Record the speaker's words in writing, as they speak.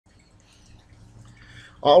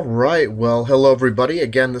All right, well, hello everybody.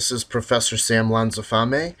 Again, this is Professor Sam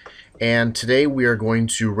Lanzafame, and today we are going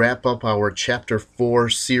to wrap up our Chapter 4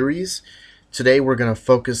 series. Today we're going to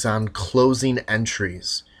focus on closing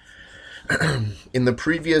entries. In the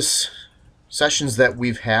previous sessions that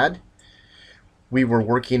we've had, we were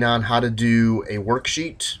working on how to do a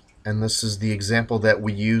worksheet, and this is the example that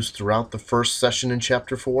we used throughout the first session in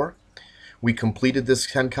Chapter 4. We completed this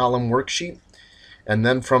 10-column worksheet. And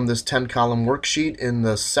then from this 10-column worksheet in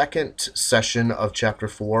the second session of Chapter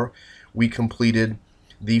 4, we completed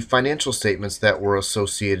the financial statements that were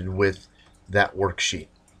associated with that worksheet.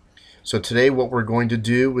 So today what we're going to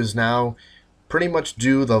do is now pretty much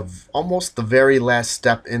do almost the very last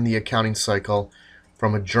step in the accounting cycle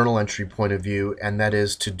from a journal entry point of view, and that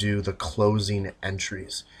is to do the closing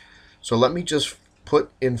entries. So let me just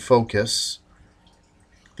put in focus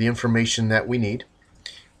the information that we need.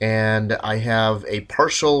 And I have a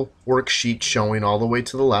partial worksheet showing all the way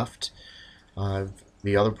to the left.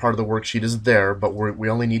 The other part of the worksheet is there, but we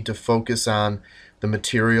only need to focus on the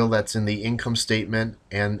material that's in the income statement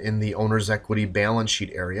and in the owner's equity balance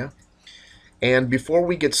sheet area. And before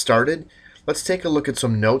we get started, let's take a look at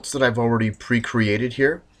some notes that I've already pre-created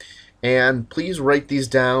here. And please write these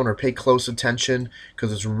down or pay close attention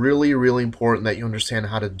because it's really, really important that you understand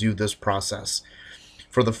how to do this process.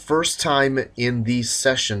 For the first time in these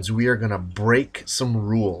sessions, we are going to break some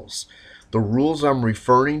rules. The rules I'm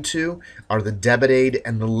referring to are the debit aid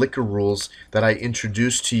and the liquor rules that I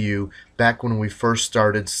introduced to you back when we first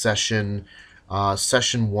started session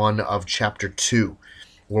 1 of Chapter 2,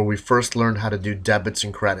 where we first learned how to do debits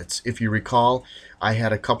and credits. If you recall, I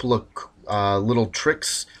had a couple of little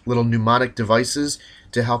tricks, little mnemonic devices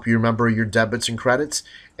to help you remember your debits and credits,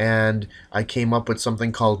 and I came up with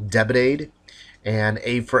something called debit aid, and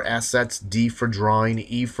A for assets, D for drawing,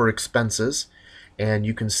 E for expenses. And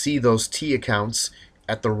you can see those T accounts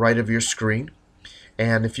at the right of your screen.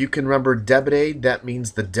 And if you can remember debit aid, that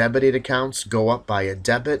means the debit aid accounts go up by a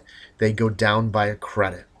debit, they go down by a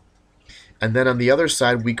credit. And then on the other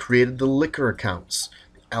side, we created the liquor accounts,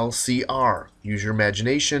 LCR. Use your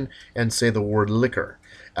imagination and say the word liquor,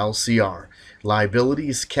 LCR.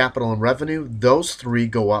 Liabilities, capital, and revenue, those three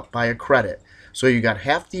go up by a credit. So you got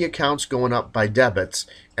half the accounts going up by debits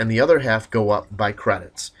and the other half go up by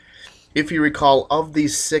credits. If you recall, of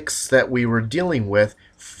these 6 that we were dealing with,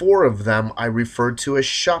 4 of them I referred to as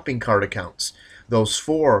shopping cart accounts. Those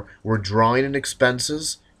 4 were drawing and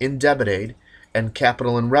expenses in debit aid and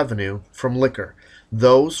capital and revenue from liquor.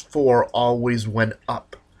 Those 4 always went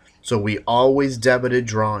up. So we always debited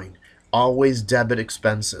drawing, always debit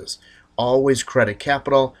expenses, always credit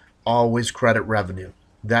capital, always credit revenue.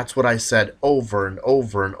 That's what I said over and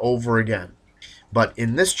over and over again. But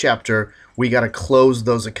in this chapter, we got to close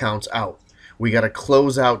those accounts out. We got to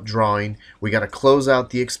close out drawing, we got to close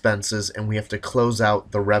out the expenses, and we have to close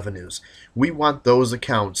out the revenues. We want those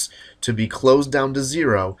accounts to be closed down to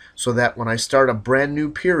 0 so that when I start a brand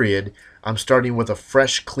new period, I'm starting with a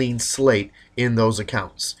fresh, clean slate in those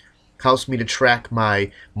accounts. Helps me to track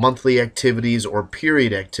my monthly activities or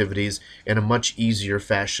period activities in a much easier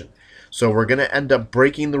fashion. So we're going to end up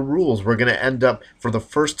breaking the rules. We're going to end up, for the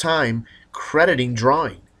first time, crediting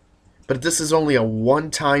drawing. But this is only a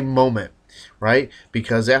one-time moment, right?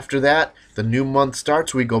 Because after that, the new month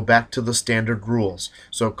starts, we go back to the standard rules.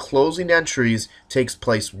 So closing entries takes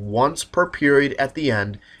place once per period at the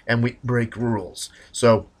end, and we break rules.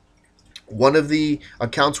 So one of the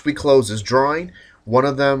accounts we close is drawing.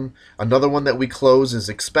 Another one that we close is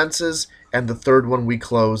expenses, and the third one we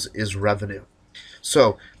close is revenue.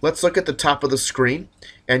 So let's look at the top of the screen,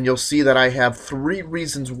 and you'll see that I have 3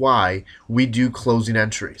 reasons why we do closing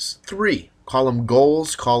entries. 3. Call them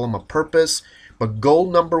goals, call them a purpose, but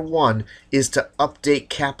goal number 1 is to update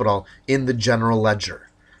capital in the general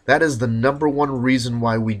ledger. That is the number 1 reason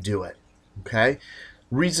why we do it. Okay?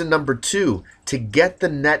 Reason number 2, to get the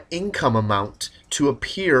net income amount to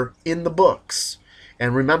appear in the books.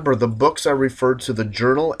 And remember, the books are referred to the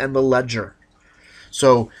journal and the ledger.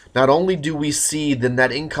 So not only do we see the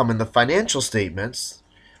net income in the financial statements,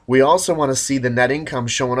 we also want to see the net income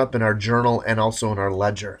showing up in our journal and also in our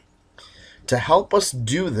ledger. To help us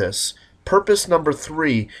do this, purpose number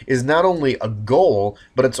 3 is not only a goal,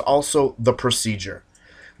 but it's also the procedure.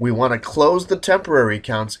 We want to close the temporary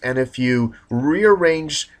accounts, and if you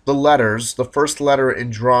rearrange the letters, the first letter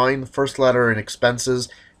in drawing, the first letter in expenses,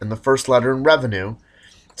 and the first letter in revenue,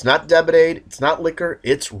 it's not debit aid, it's not liquor,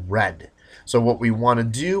 it's red. So what we want to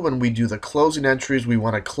do when we do the closing entries, we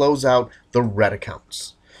want to close out the red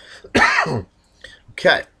accounts.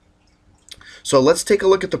 Okay, so let's take a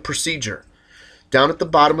look at the procedure. Down at the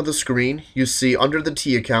bottom of the screen, you see under the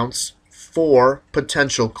T accounts, 4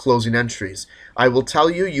 potential closing entries. I will tell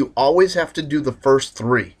you, you always have to do the first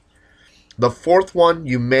 3. The 4th one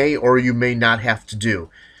you may or you may not have to do.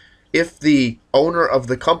 If the owner of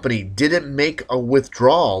the company didn't make a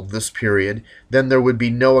withdrawal this period, then there would be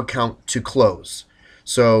no account to close.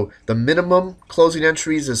 So the minimum closing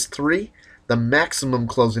entries is 3, the maximum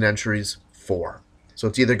closing entries 4. So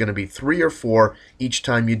it's either going to be 3 or 4 each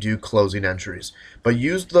time you do closing entries. But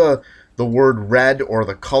use the word red or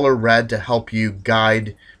the color red to help you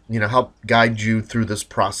guide you through this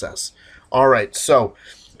process. All right, so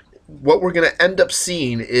what we're going to end up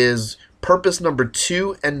seeing is purpose number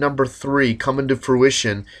 2 and number 3 come into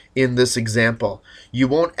fruition in this example. You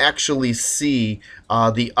won't actually see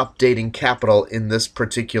the updating capital in this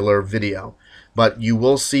particular video, but you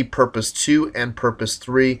will see purpose 2 and purpose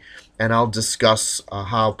 3, and I'll discuss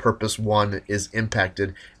how purpose 1 is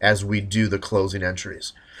impacted as we do the closing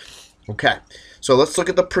entries. Okay, so let's look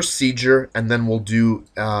at the procedure and then we'll do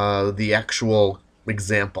the actual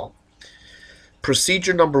example.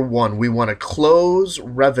 Procedure number 1, we want to close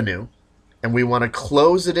revenue and we want to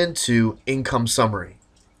close it into income summary.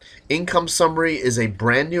 Income summary is a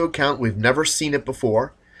brand new account. We've never seen it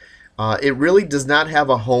before. It really does not have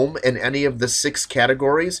a home in any of the 6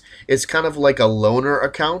 categories. It's kind of like a loaner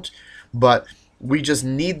account, but we just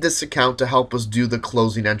need this account to help us do the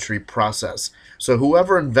closing entry process. So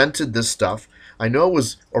whoever invented this stuff, I know it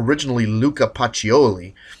was originally Luca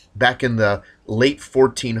Pacioli back in the late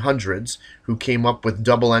 1400s, who came up with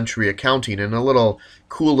double entry accounting. And a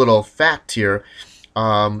cool little fact here,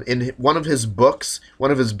 in one of his books, one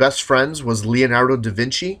of his best friends was Leonardo da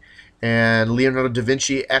Vinci, and Leonardo da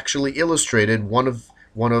Vinci actually illustrated one of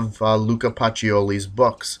Luca Pacioli's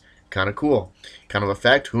books. Kind of cool. Kind of a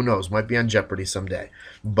fact. Who knows? Might be on Jeopardy someday.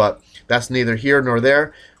 But that's neither here nor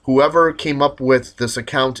there. Whoever came up with this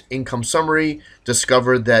account income summary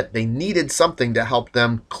discovered that they needed something to help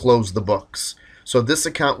them close the books. So this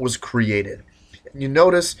account was created. You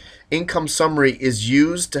notice income summary is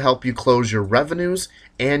used to help you close your revenues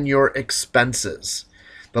and your expenses.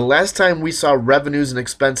 The last time we saw revenues and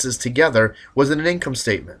expenses together was in an income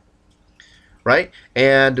statement, right?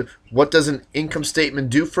 And what does an income statement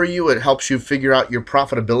do for you? It helps you figure out your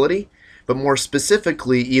profitability, but more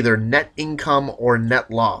specifically, either net income or net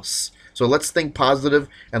loss. So let's think positive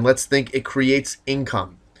and let's think it creates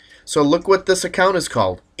income. So look what this account is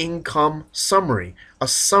called, income summary, a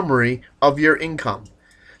summary of your income.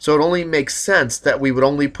 So it only makes sense that we would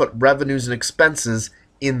only put revenues and expenses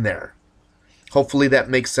in there. Hopefully that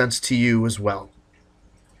makes sense to you as well.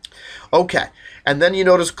 Okay, and then you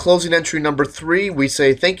notice closing entry number 3, we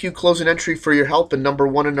say, thank you closing entry for your help in number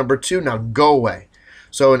 1 and number 2, now go away.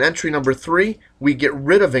 So in entry number 3, we get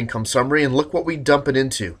rid of income summary and look what we dump it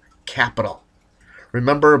into, capital.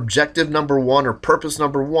 Remember, objective number 1 or purpose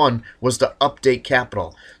number 1 was to update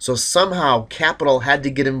capital. So somehow capital had to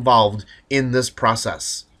get involved in this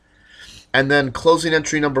process. And then closing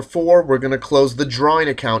entry number 4, we're going to close the drawing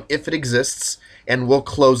account if it exists, and we'll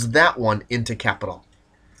close that one into capital.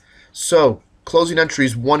 So closing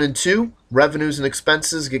entries 1 and 2, revenues and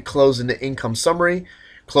expenses, get closed into income summary.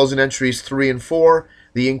 Closing entries 3 and 4,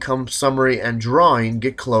 the income summary and drawing,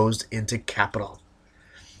 get closed into capital.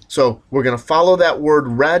 So we're going to follow that word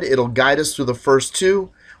red. It'll guide us through the first 2.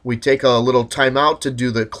 We take a little time out to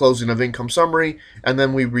do the closing of income summary, and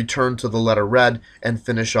then we return to the letter red and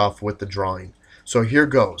finish off with the drawing. So here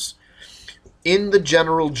goes. In the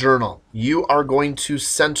general journal, you are going to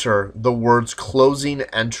center the words closing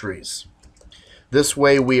entries. This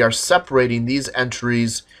way we are separating these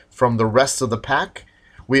entries from the rest of the pack.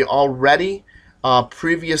 We already,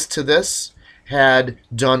 previous to this, had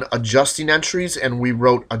done adjusting entries, and we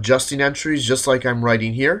wrote adjusting entries just like I'm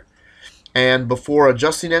writing here. And before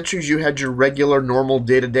adjusting entries, you had your regular normal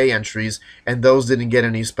day-to-day entries, and those didn't get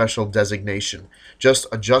any special designation. Just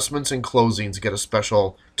adjustments and closings get a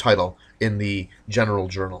special title in the general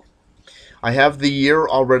journal. I have the year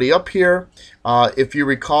already up here. If you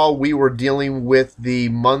recall, we were dealing with the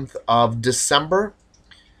month of December.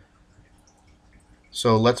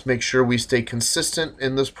 So let's make sure we stay consistent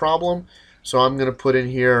in this problem. So I'm going to put in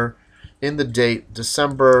here in the date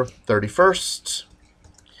December 31st.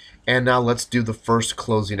 And now let's do the first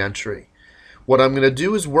closing entry. What I'm going to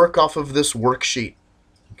do is work off of this worksheet.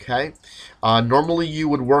 Okay. Normally you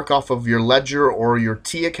would work off of your ledger or your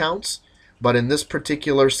T accounts, but in this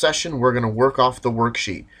particular session we're going to work off the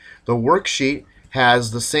worksheet. The worksheet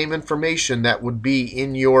has the same information that would be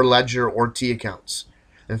in your ledger or T accounts.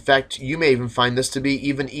 In fact, you may even find this to be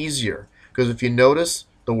even easier, because if you notice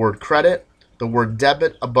the word credit, the word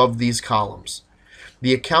debit above these columns.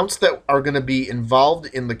 The accounts that are going to be involved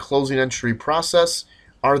in the closing entry process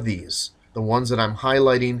are these. the ones that I'm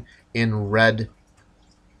highlighting in red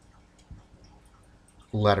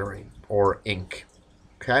lettering or ink.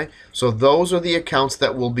 Okay, so those are the accounts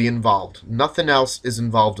that will be involved. Nothing else is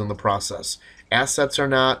involved in the process. Assets are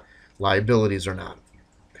not, liabilities are not.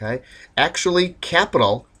 Okay, actually,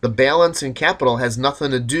 capital, the balance in capital has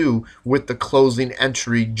nothing to do with the closing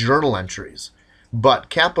entry journal entries. But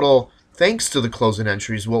capital, thanks to the closing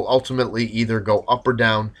entries, will ultimately either go up or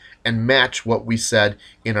down and match what we said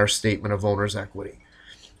in our statement of owner's equity.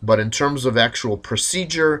 But in terms of actual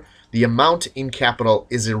procedure, the amount in capital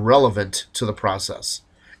is irrelevant to the process.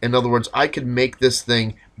 In other words, I could make this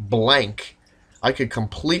thing blank. I could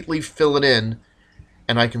completely fill it in,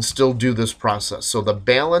 and I can still do this process. So the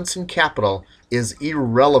balance in capital is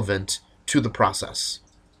irrelevant to the process.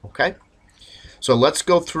 Okay? So let's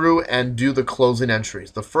go through and do the closing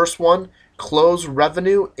entries. The first one, close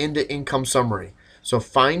revenue into income summary. So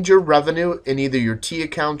find your revenue in either your T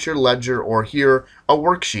account, your ledger, or here, a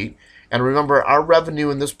worksheet. And remember, our revenue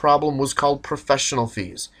in this problem was called professional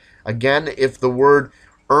fees. Again, if the word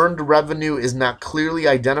earned revenue is not clearly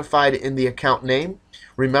identified in the account name,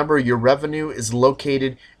 remember your revenue is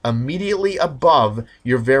located immediately above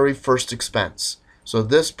your very first expense. So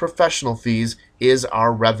this professional fees is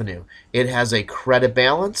our revenue. It has a credit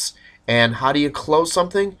balance, and how do you close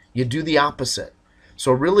something? You do the opposite.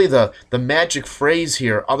 So really the magic phrase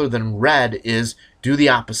here, other than red, is do the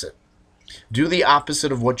opposite. Do the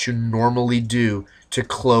opposite of what you normally do to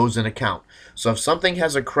close an account. So if something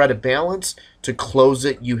has a credit balance, to close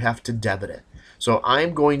it, you have to debit it. So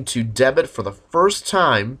I'm going to debit for the first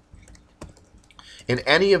time in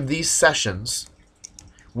any of these sessions.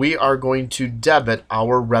 We are going to debit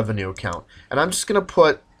our revenue account. And I'm just going to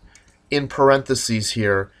put in parentheses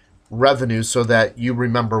here revenue so that you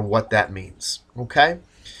remember what that means. Okay?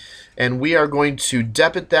 And we are going to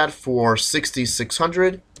debit that for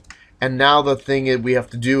 $6,600. And now the thing that we have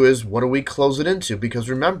to do is, what do we close it into? Because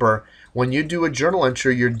remember, when you do a journal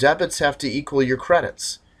entry, your debits have to equal your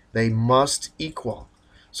credits. They must equal.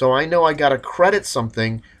 So I know I got to credit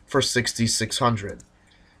something for $6,600.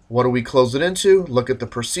 What do we close it into? Look at the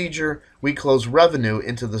procedure. We close revenue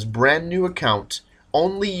into this brand new account,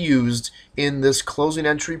 only used in this closing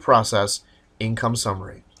entry process, income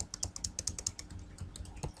summary.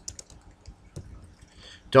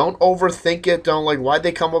 Don't overthink it. Don't like, why'd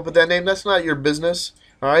they come up with that name? That's not your business.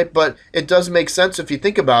 All right, but it does make sense if you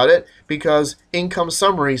think about it, because income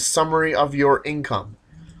summary, summary of your income.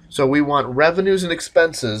 So we want revenues and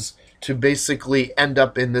expenses to basically end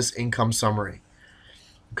up in this income summary.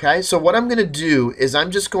 Okay, so what I'm going to do is I'm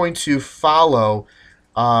just going to follow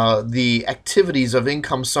the activities of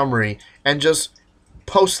income summary and just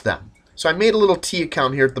post them. So I made a little T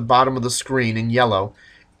account here at the bottom of the screen in yellow,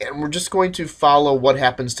 and we're just going to follow what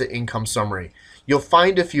happens to income summary. You'll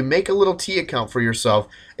find if you make a little T account for yourself,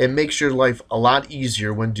 it makes your life a lot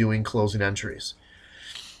easier when doing closing entries.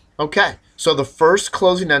 Okay, so the first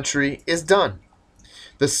closing entry is done.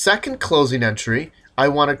 The second closing entry, I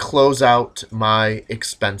want to close out my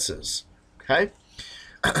expenses. Okay?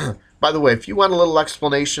 By the way, if you want a little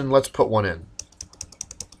explanation, let's put one in.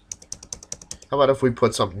 How about if we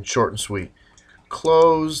put something short and sweet?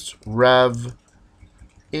 Closed rev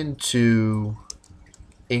into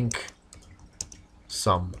ink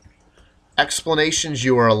sum. Explanations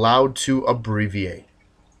you are allowed to abbreviate.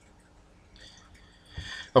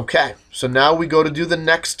 Okay, so now we go to do the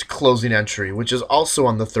next closing entry, which is also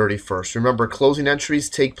on the 31st. Remember, closing entries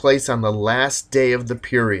take place on the last day of the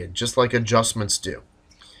period, just like adjustments do.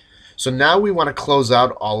 So now we want to close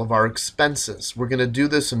out all of our expenses. We're going to do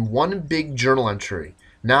this in one big journal entry,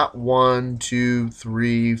 not 1, 2,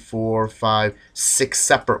 3, 4, 5, 6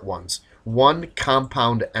 separate ones. One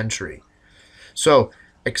compound entry. So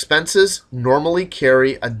expenses normally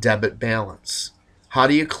carry a debit balance. How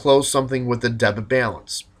do you close something with a debit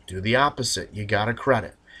balance? Do the opposite. You got to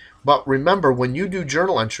credit. But remember, when you do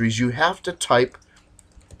journal entries, you have to type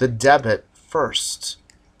the debit first.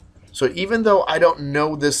 So even though I don't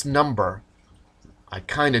know this number, I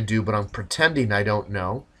kind of do, but I'm pretending I don't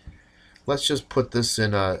know. Let's just put this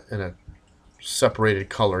in a separated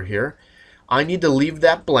color here. I need to leave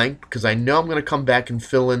that blank because I know I'm going to come back and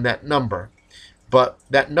fill in that number. But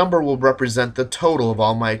that number will represent the total of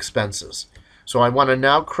all my expenses. So I want to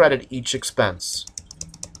now credit each expense.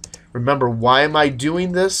 Remember, why am I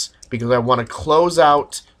doing this? Because I want to close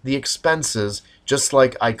out the expenses just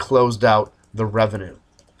like I closed out the revenue.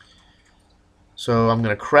 So I'm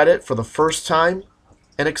going to credit for the first time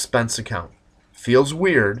an expense account. Feels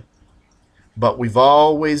weird, but we've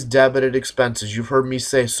always debited expenses. You've heard me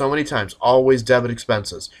say so many times, always debit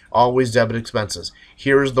expenses, always debit expenses.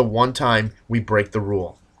 Here's the one time we break the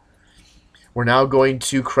rule. We're now going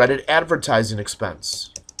to credit advertising expense.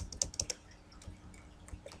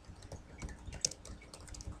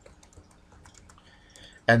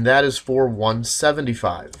 And that is for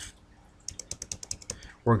 $175.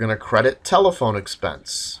 We're going to credit telephone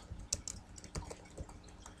expense.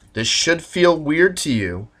 This should feel weird to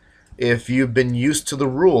you if you've been used to the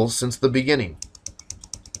rules since the beginning.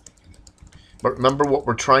 But remember, what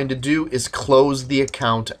we're trying to do is close the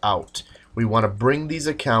account out. We want to bring these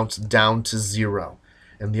accounts down to zero.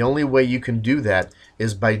 And the only way you can do that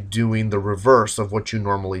is by doing the reverse of what you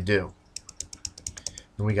normally do.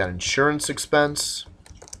 Then we got insurance expense.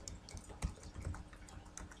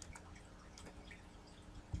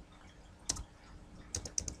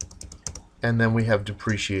 And then we have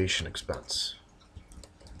depreciation expense.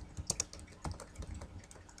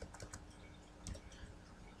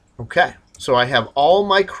 Okay, so I have all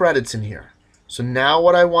my credits in here. So now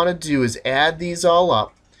what I want to do is add these all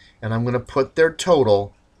up, and I'm going to put their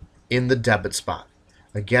total in the debit spot.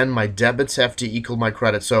 Again, my debits have to equal my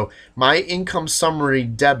credits. So my income summary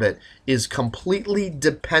debit is completely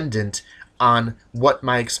dependent on what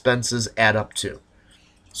my expenses add up to.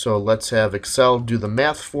 So let's have Excel do the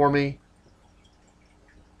math for me.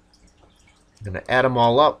 I'm going to add them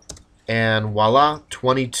all up, and voila,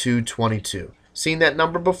 2222. Seen that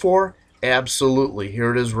number before? Absolutely.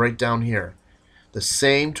 Here it is right down here. The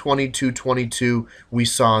same 2222 we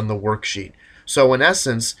saw in the worksheet. So in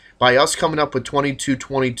essence, by us coming up with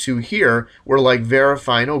 2222 here, we're like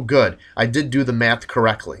verifying, oh good, I did do the math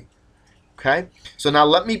correctly. Okay? So now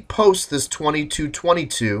let me post this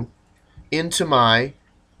 2222 into my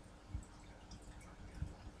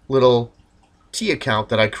little T account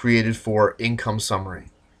that I created for income summary.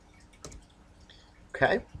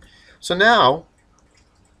 Okay, so now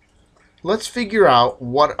let's figure out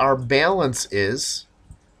what our balance is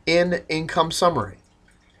in income summary.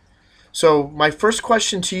 So my first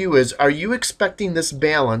question to you is, are you expecting this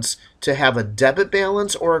balance to have a debit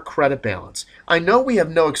balance or a credit balance? I know we have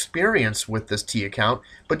no experience with this T account,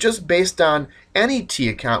 but just based on any T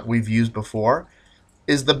account we've used before,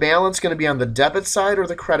 is the balance going to be on the debit side or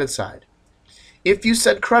the credit side? If you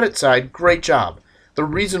said credit side, great job. The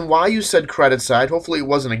reason why you said credit side, hopefully it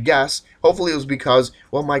wasn't a guess. Hopefully it was because,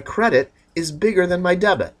 well, my credit is bigger than my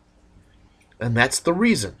debit. And that's the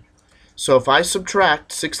reason. So if I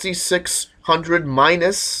subtract 6,600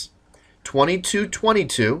 minus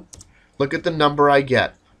 2222, look at the number I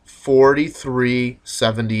get,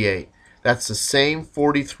 4378. That's the same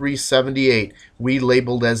 4378 we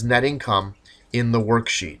labeled as net income in the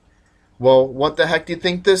worksheet. Well, what the heck do you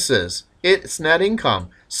think this is? It's net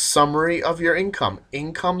income. Summary of your income.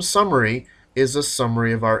 Income summary is a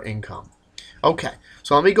summary of our income. Okay,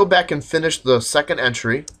 so let me go back and finish the second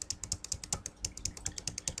entry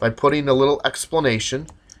by putting a little explanation.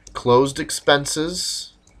 Closed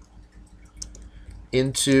expenses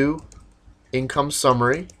into income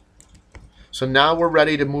summary. So now we're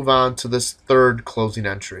ready to move on to this third closing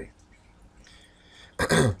entry.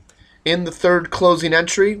 In the third closing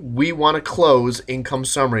entry, we want to close income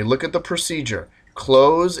summary. Look at the procedure.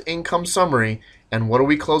 Close income summary, and what are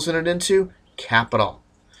we closing it into? Capital.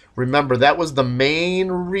 Remember, that was the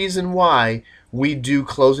main reason why we do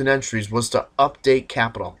closing entries, was to update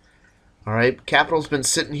capital. All right, capital's been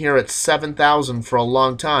sitting here at 7,000 for a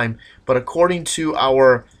long time, but according to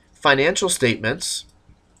our financial statements,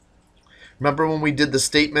 remember when we did the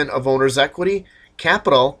statement of owner's equity,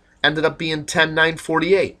 capital ended up being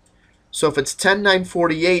 10,948. So if it's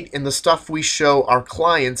 10,948 in the stuff we show our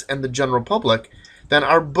clients and the general public, then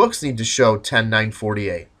our books need to show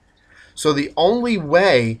 10,948. So the only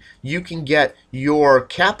way you can get your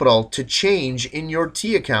capital to change in your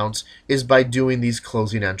T accounts is by doing these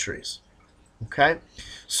closing entries. Okay?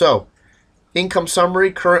 So income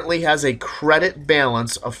summary currently has a credit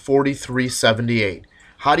balance of 4378.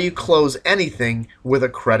 How do you close anything with a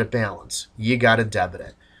credit balance? You got to debit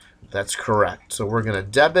it. That's correct. So we're going to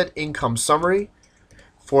debit income summary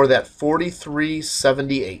for that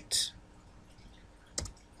 4378.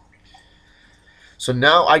 So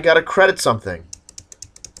now I got to credit something,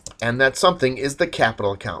 and that something is the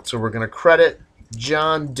capital account. So we're going to credit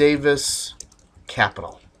John Davis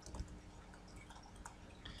Capital,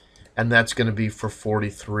 and that's going to be for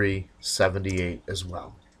 4378 as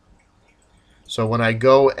well. So when I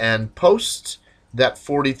go and post that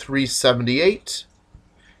 4378,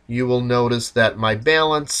 you will notice that my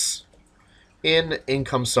balance in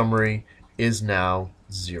income summary is now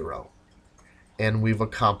 0. And we've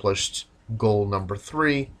accomplished goal number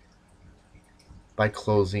 3 by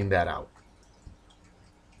closing that out.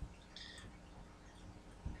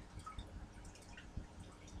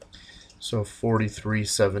 So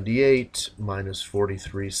 4378 minus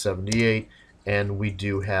 4378, and we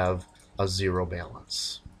do have a zero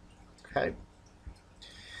balance. Okay.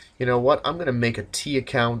 You know what? I'm going to make a T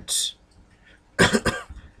account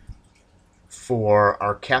for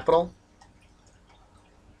our capital.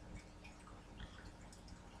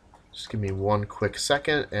 Just give me one quick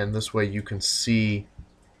second, and this way you can see.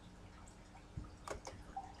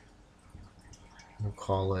 We'll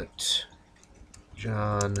call it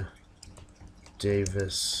John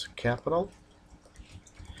Davis Capital.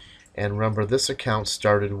 And remember, this account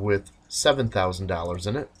started with $7,000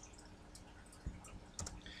 in it.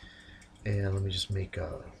 And let me just make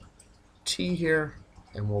a T here,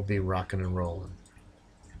 and we'll be rocking and rolling.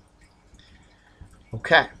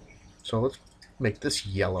 Okay, so let's make this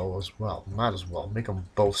yellow as well. Might as well make them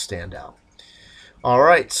both stand out. All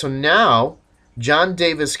right, so now John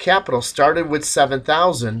Davis Capital started with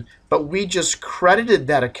 $7,000, but we just credited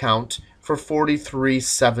that account for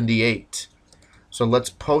 $43.78. So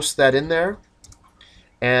let's post that in there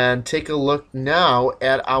and take a look now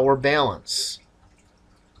at our balance.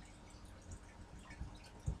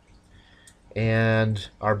 And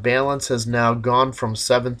our balance has now gone from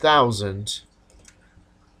 $7,000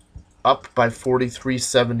 up by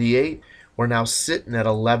 $43.78. We're now sitting at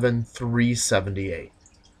 $11,378.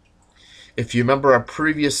 If you remember our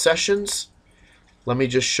previous sessions, let me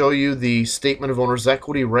just show you the statement of owner's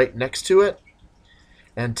equity right next to it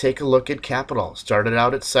and take a look at capital. Started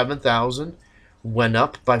out at $7,000, went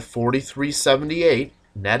up by $43.78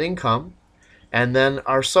 net income, and then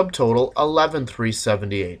our subtotal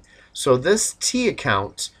 $11,378. So this T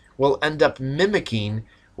account will end up mimicking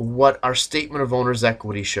what our statement of owner's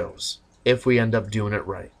equity shows if we end up doing it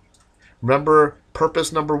right. Remember,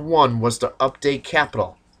 purpose number one was to update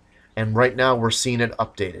capital, and right now we're seeing it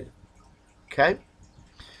updated. Okay?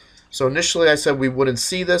 So initially I said we wouldn't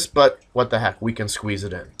see this, but what the heck, we can squeeze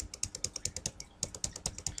it in.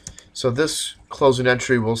 So this closing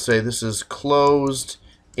entry will say this is closed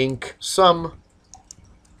Inc. sum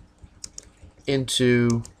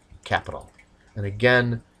into capital. And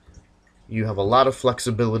again, you have a lot of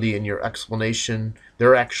flexibility in your explanation.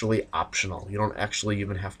 They're actually optional. You don't actually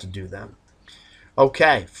even have to do them.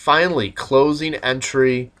 Okay, finally, closing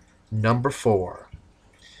entry number 4.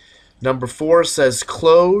 Number 4 says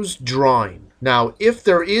close drawing. Now, if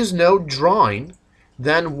there is no drawing,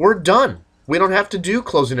 then we're done. We don't have to do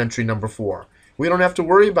closing entry number 4. We don't have to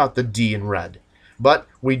worry about the D in red. But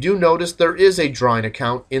we do notice there is a drawing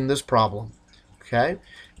account in this problem. Okay,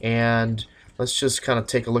 and let's just kind of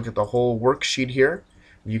take a look at the whole worksheet here.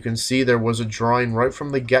 You can see there was a drawing right from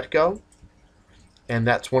the get-go, and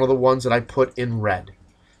that's one of the ones that I put in red.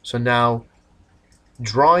 So now,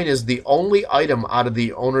 drawing is the only item out of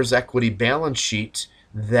the owner's equity balance sheet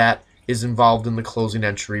that is involved in the closing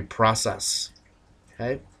entry process.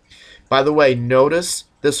 Okay. By the way, notice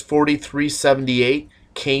this 4378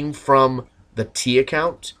 came from the T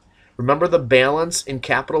account. Remember the balance in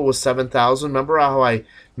capital was 7,000? Remember how I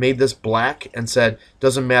made this black and said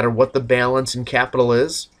doesn't matter what the balance in capital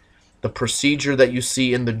is? The procedure that you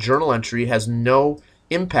see in the journal entry has no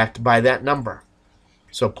impact by that number.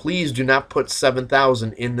 So please do not put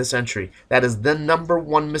 7,000 in this entry. That is the number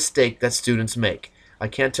one mistake that students make. I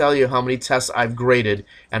can't tell you how many tests I've graded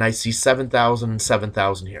and I see 7,000 and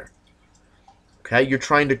 7,000 here. Okay, you're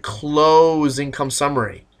trying to close income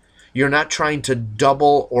summary. You're not trying to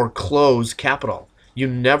double or close capital. You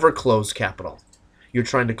never close capital. You're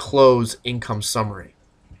trying to close income summary.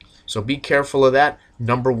 So be careful of that.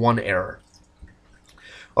 Number one error.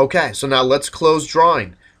 Okay, so now let's close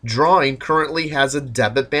drawing. Drawing currently has a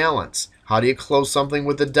debit balance. How do you close something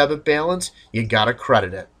with a debit balance? You got to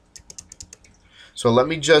credit it. So let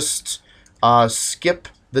me just skip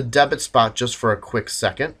the debit spot just for a quick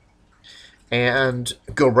second and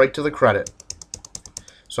go right to the credit.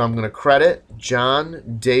 So I'm going to credit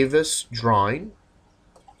John Davis Drawing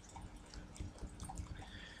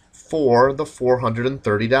for the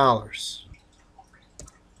 $430.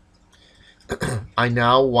 I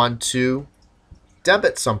now want to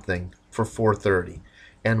debit something for $430.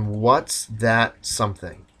 And what's that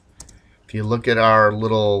something? If you look at our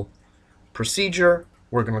little procedure,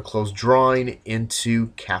 we're going to close drawing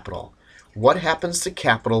into capital. What happens to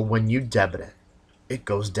capital when you debit it? It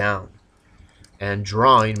goes down. And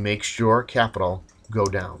drawing makes your capital go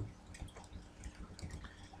down.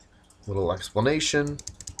 Little explanation.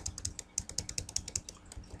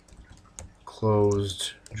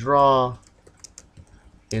 Closed draw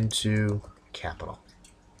into capital.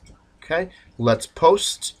 Okay, let's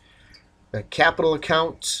post. The capital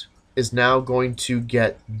account is now going to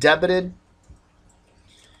get debited.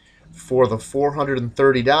 for the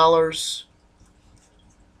 $430.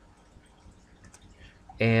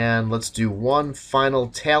 And let's do one final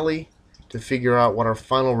tally to figure out what our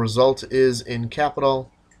final result is in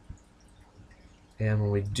capital. And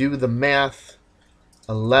when we do the math,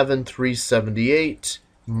 11,378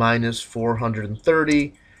 minus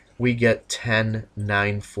 430, we get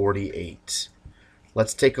 10,948.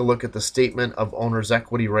 Let's take a look at the statement of owner's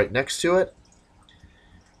equity right next to it.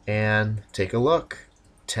 And take a look,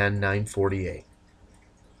 10,948.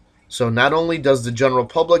 So not only does the general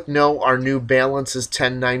public know our new balance is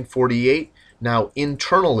 10,948, now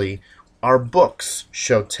internally our books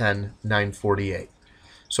show 10,948.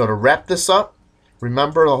 So to wrap this up,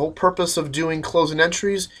 remember the whole purpose of doing closing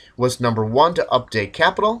entries was number 1, to update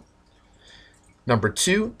capital. Number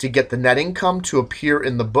 2, to get the net income to appear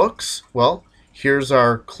in the books. Well, here's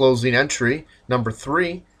our closing entry, number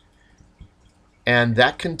 3, and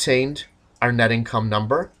that contained our net income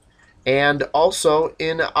number. And also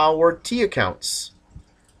in our T accounts,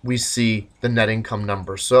 we see the net income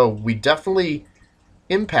number. So we definitely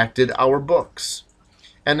impacted our books.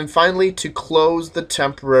 And then finally, to close the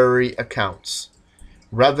temporary accounts.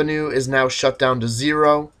 Revenue is now shut down to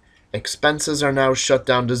 0. Expenses are now shut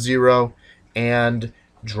down to 0. And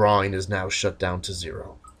drawing is now shut down to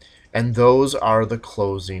 0. And those are the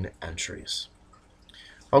closing entries.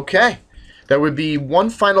 Okay. There would be one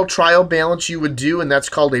final trial balance you would do, and that's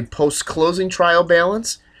called a post-closing trial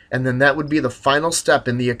balance, and then that would be the final step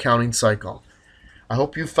in the accounting cycle. I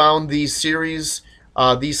hope you found these sessions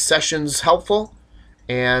helpful,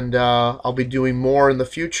 and I'll be doing more in the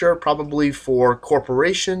future, probably for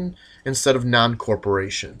corporation instead of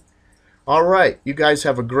non-corporation. All right, you guys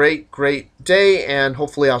have a great day, and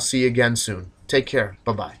hopefully I'll see you again soon. Take care.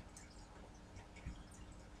 Bye-bye.